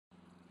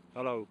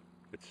Hello,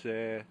 it's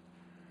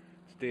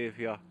Dave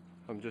here.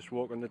 I'm just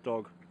walking the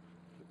dog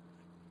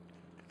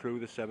through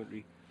the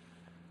cemetery,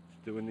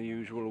 doing the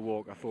usual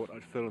walk. I thought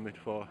I'd film it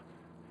for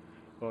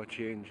a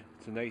change.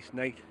 It's a nice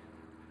night.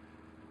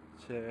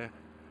 It's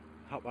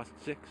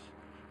 6:30.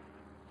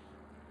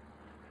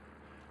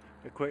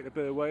 Quite a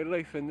bit of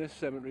wildlife in this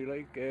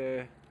cemetery.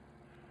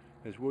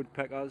 There's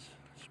woodpeckers,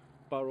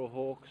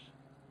 sparrowhawks,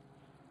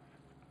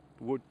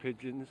 wood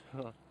pigeons,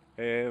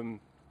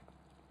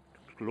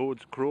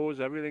 loads of crows,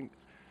 everything.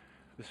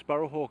 The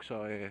sparrowhawks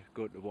are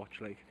good to watch.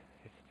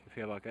 If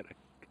you ever get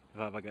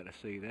to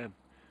see them.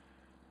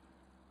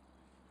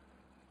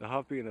 There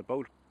have been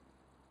about.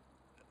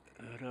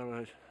 I don't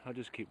know. I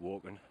just keep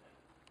walking.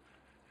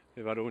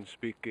 If I don't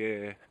speak,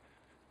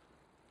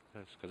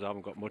 that's because I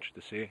haven't got much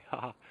to say.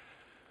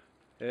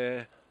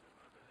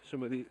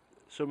 Some of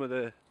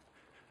the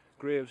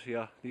graves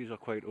here. These are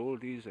quite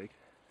old. These like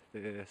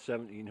the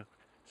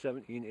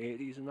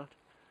 1780s and that.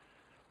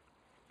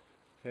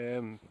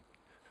 Well,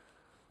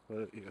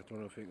 I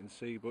don't know if you can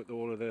see, but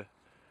all of the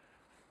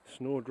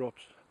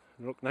snowdrops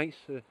look nice.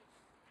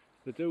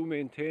 They do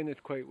maintain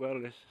it quite well.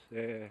 This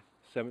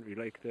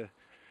cemetery, they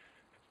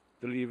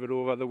leave it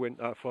over the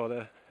winter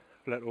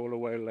let all the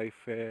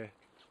wildlife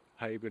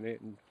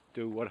hibernate and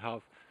do what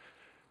have,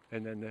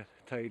 and then they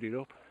tidy it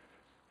up.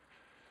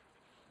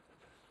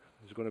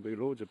 There's going to be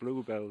loads of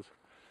bluebells.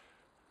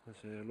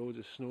 There's loads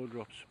of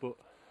snowdrops, but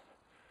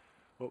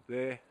up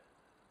there,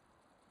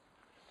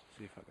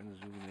 see if I can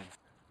zoom in.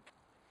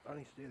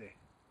 Danny, stay there.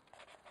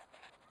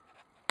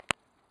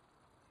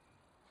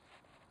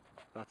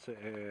 That's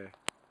a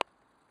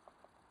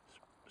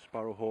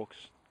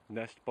sparrowhawk's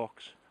nest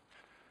box.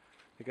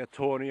 You get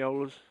tawny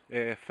owls,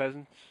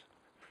 pheasants,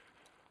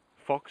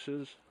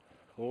 foxes,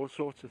 all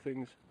sorts of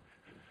things.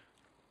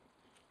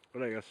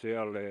 But like I say,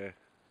 I'll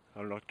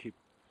not keep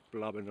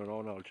blabbing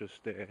on. I'll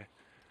just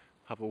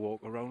have a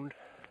walk around.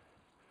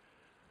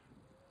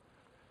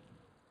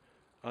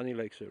 Annie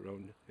likes it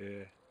around,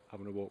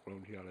 having a walk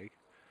around here, like.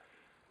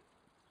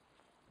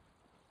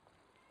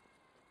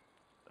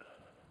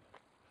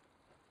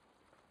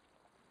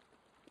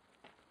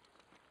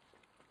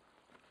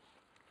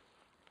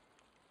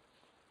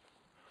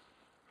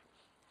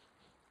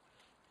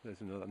 There's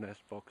another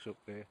nest box up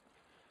there.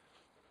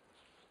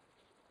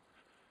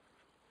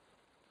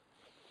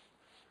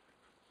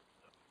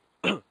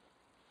 It's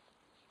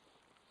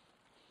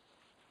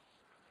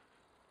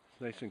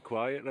nice and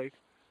quiet, like.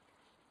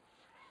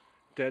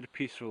 Dead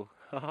peaceful.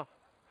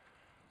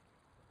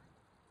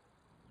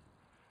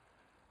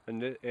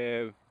 And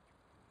the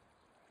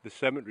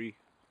cemetery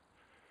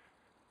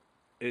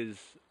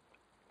is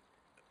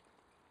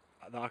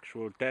the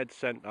actual dead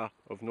centre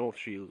of North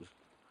Shields.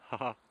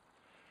 Haha.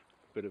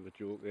 Bit of a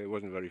joke there, it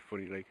wasn't very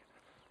funny, like.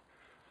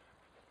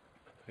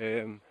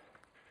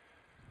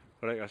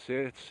 But like I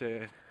say, it's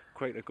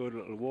quite a good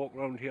little walk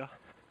around here.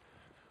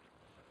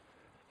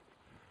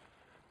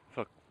 If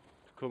I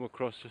come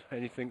across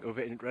anything of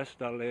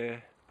interest, I'll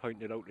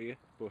point it out to you,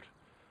 but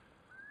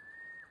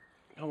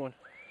come on.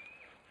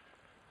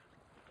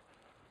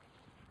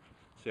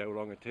 See how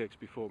long it takes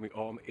before my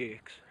arm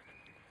aches.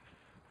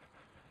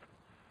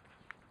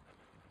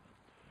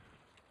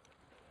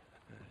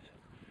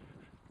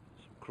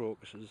 Some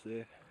crocuses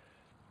there.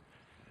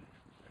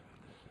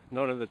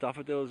 None of the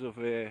daffodils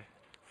have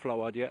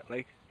flowered yet,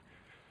 like.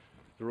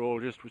 They're all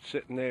just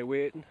sitting there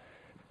waiting.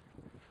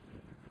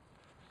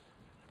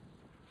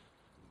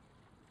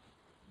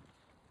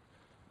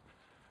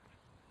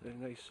 A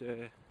nice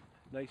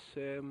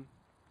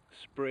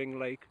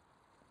spring-like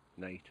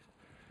night.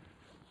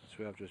 That's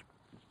where I've just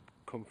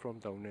come from,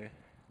 down there.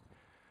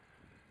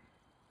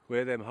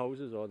 Where them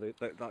houses are,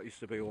 that used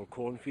to be all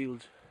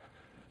cornfields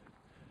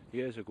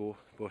years ago,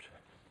 but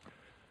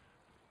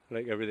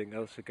like everything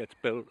else it gets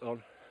built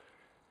on.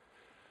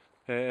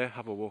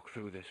 Have a walk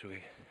through this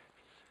way.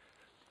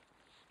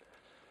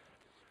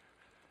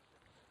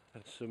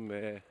 And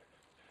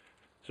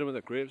some of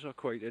the graves are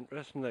quite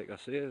interesting, like I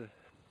say,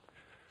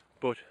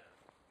 but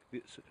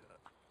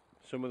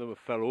some of them have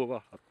fell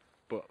over.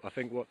 But I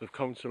think what the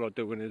council are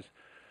doing is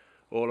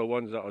all the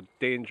ones that are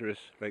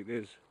dangerous, like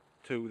there's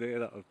two there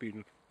that have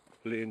been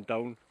laying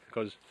down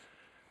because,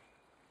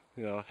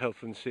 you know,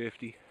 health and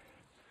safety.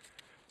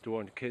 Don't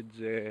want kids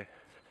to,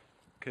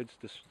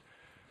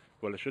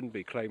 well, they shouldn't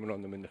be climbing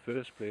on them in the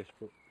first place,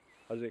 but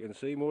as you can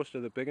see, most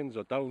of the big ones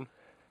are down.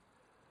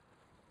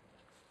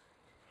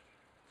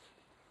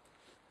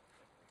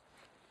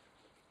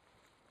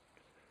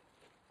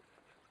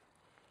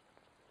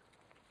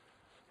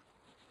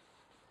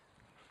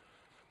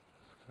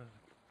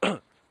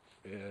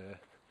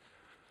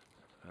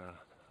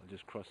 I'll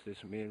just cross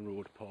this main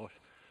road part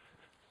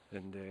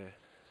and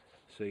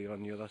see you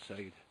on the other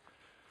side.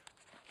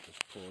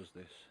 Just pause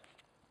this.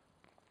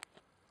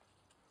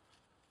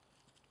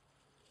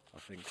 I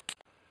think.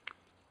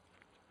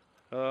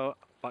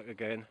 Back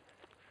again.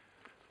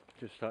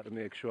 Just had to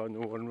make sure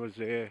no one was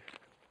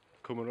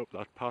coming up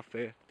that path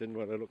there. Didn't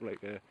want to look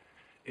like an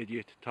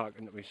idiot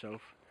talking to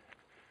myself.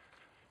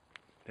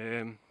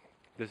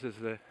 This is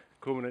the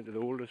coming into the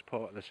oldest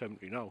part of the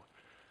cemetery now.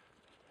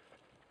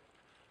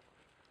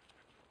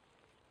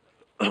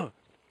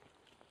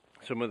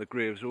 Some of the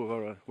graves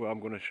over where I'm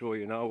going to show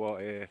you now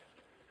are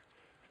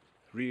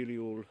really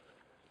old.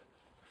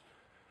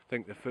 I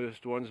think the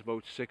first one's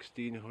about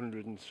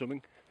 1600 and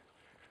something.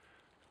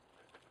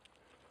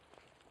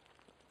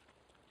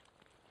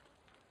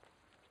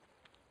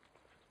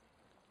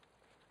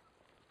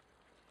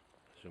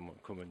 Someone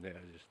coming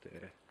there, just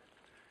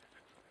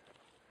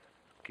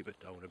keep it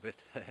down a bit.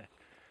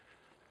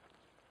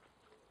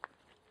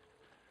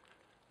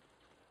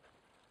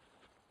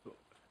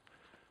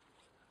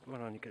 Come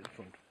on, you get in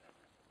front.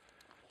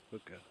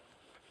 Good girl.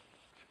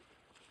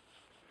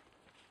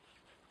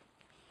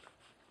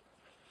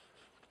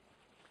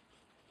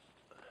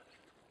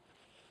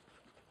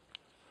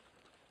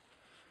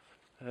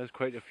 There's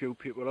quite a few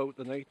people out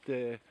tonight.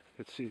 It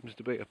seems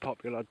to be a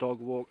popular dog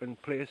walking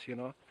place, you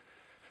know.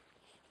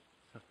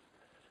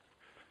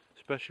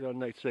 Especially on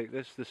nights like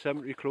this. The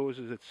cemetery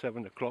closes at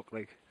 7 o'clock,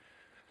 like.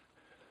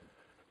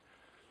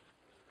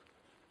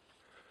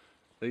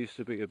 There used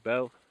to be a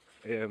bell.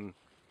 They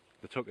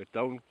took it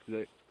down.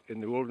 In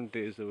the olden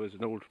days there was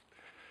an old,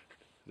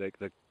 like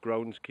the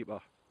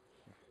groundskeeper,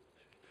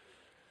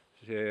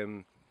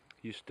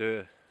 used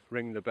to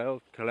ring the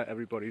bell to let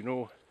everybody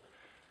know.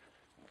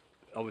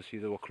 Obviously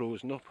they were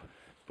closing up,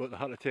 but they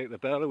had to take the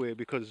bell away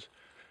because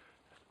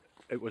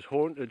it was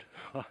haunted.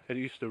 It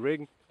used to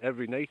ring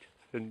every night,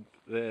 and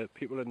the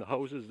people in the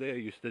houses there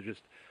used to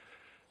just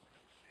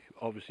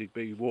obviously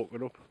be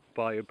woken up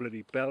by a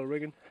bloody bell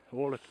ringing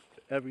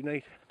every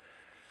night.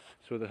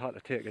 So they had to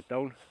take it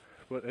down.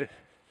 But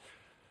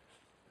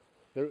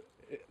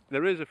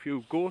there is a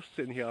few ghosts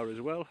in here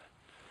as well.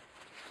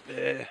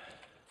 There's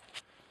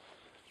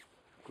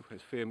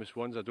famous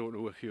ones. I don't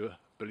know if you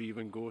believe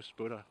in ghosts,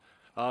 but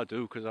I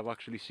do, because I've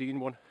actually seen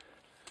one.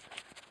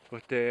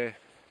 But there's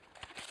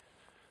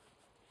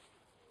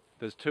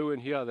two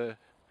in here.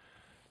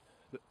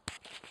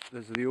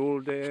 There's the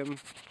old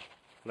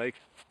like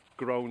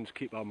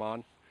groundskeeper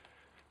man.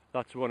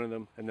 That's one of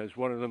them, and there's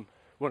one of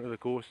the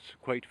ghosts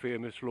quite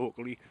famous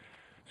locally.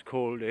 It's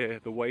called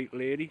the White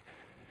Lady,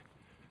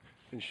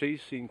 and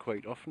she's seen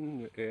quite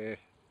often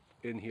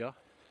in here.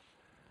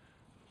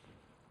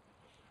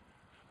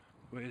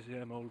 Where's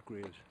them old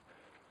graves?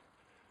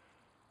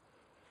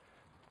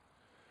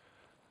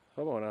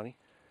 Come on, Annie.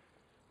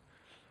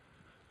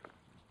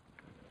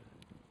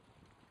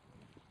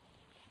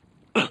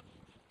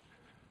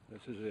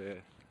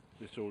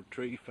 This old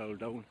tree fell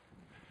down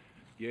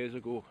years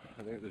ago.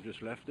 I think they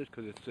just left it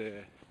because it's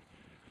a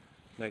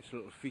nice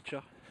little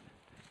feature.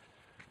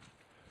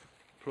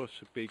 Plus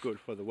it'd be good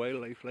for the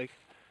wildlife, like.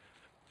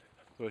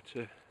 But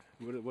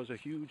it was a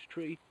huge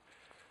tree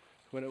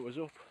when it was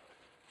up.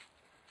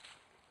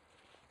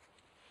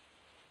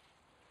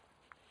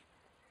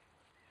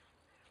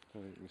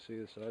 And you can see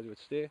the size of it.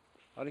 Stay,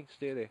 Annie,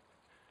 stay there.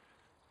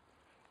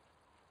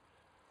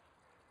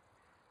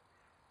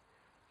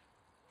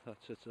 That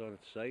sits on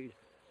its side.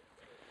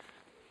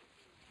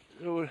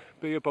 It would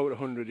be about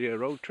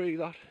 100-year-old tree,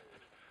 that.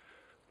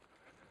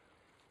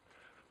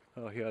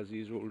 Oh, here's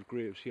these old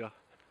graves here.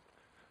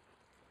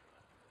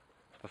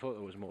 I thought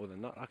there was more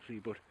than that actually,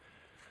 but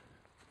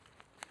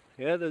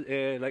yeah,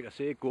 like I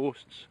say,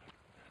 ghosts.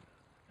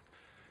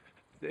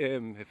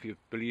 If you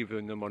believe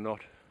in them or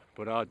not,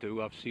 but I do.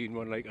 I've seen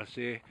one, like I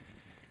say,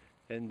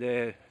 and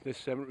this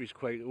cemetery's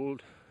quite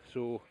old,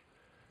 so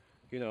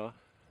you know,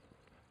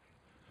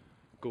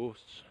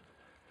 ghosts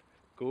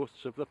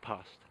of the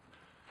past.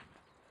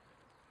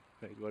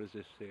 Right, what does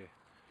this say?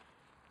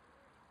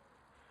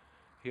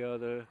 Here are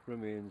the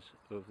remains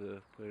of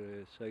the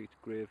site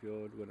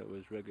graveyard when it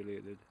was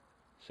regulated.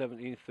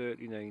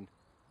 1739.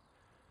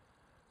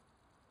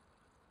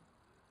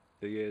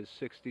 The years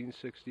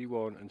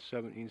 1661 and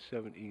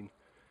 1717,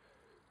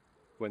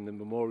 when the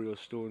memorial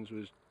stones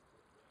was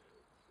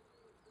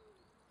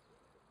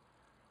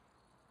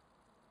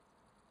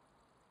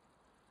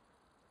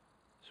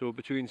so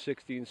between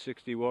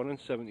 1661 and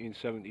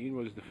 1717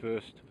 was the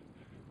first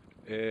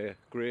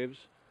graves.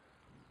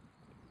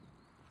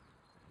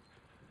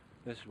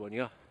 This one,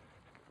 yeah.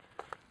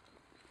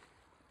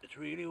 It's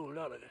really old,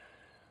 isn't it?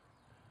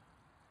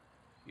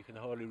 You can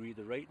hardly read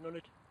the writing on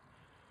it.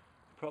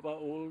 Proper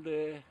old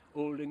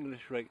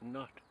English writing,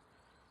 that.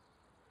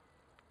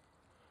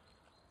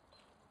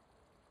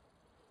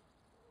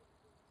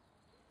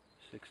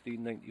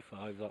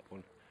 £16.95, that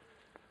one.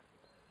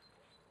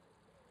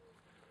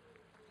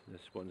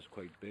 This one's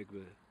quite big,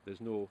 but there's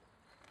no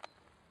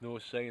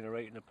sign of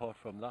writing apart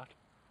from that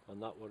on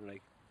that one,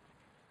 like.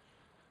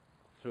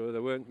 So they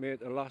weren't made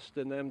to last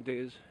in them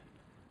days.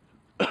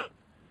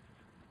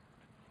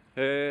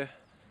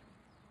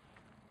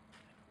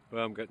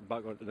 Well, I'm getting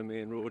back onto the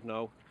main road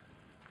now.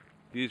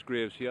 These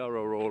graves here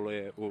are all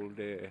old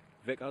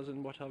vicars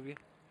and what have you.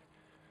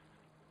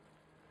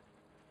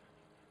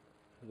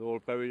 They're all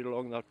buried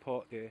along that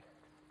part there.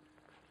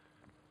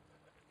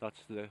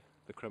 That's the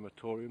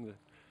crematorium.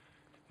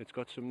 It's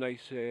got some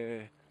nice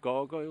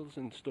gargoyles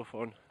and stuff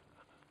on.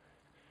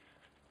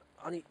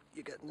 Annie,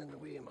 you're getting in the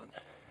way, man.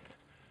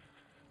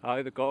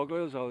 Aye, the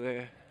gargoyles are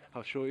there.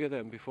 I'll show you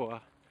them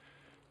before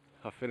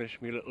I finish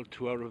my little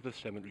tour of the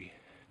cemetery.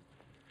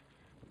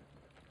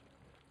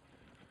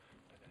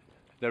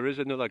 There is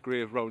another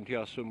grave round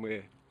here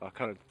somewhere. I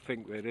can't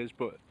think where it is,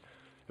 but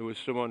it was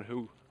someone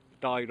who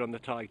died on the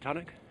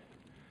Titanic.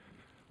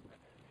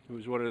 He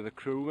was one of the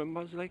crew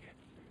members, like,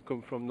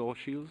 come from North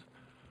Shields.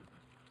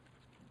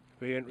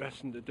 Be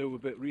interesting to do a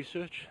bit of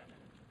research.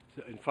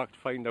 In fact,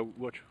 find out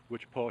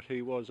which part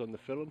he was on the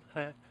film.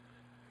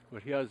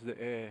 But here's the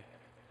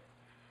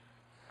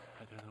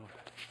I don't know.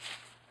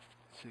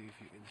 See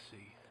if you can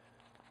see.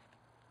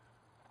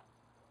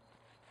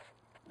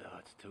 No,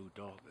 it's too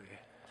dark there.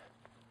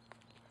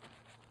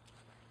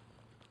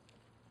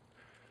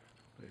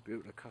 Might be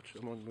able to catch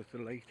them on with the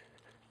light.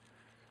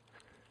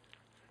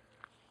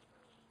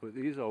 But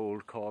these are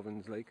old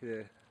carvings, like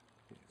there.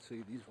 You can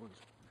see these ones.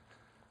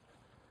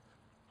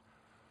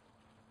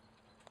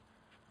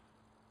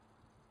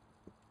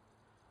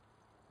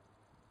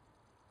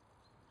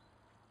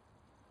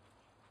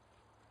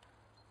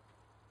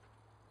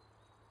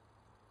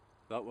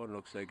 That one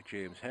looks like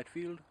James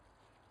Hetfield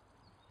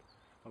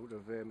out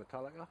of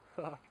Metallica.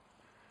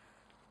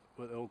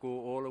 But they'll go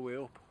all the way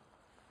up,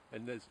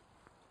 and there's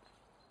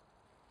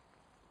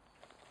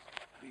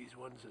these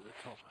ones at the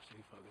top. I'll see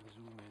if I can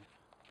zoom in.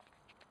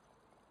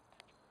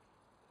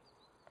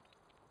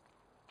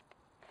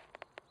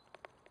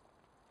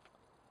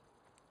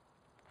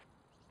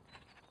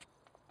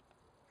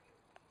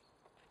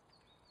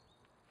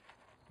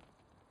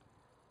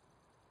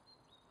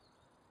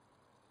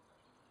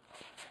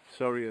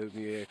 Sorry,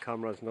 the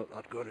camera's not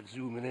that good at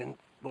zooming in,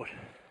 but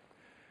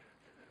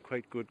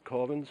quite good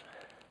carvings,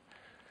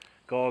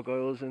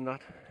 gargoyles and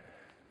that.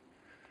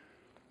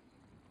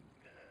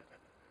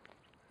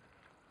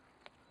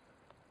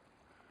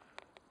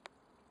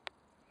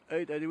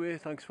 Right, anyway,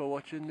 thanks for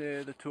watching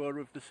the tour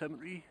of the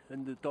cemetery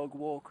and the dog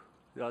walk.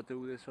 I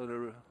do this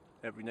on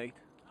every night.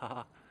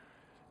 Haha.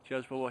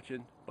 Cheers for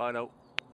watching. Bye now.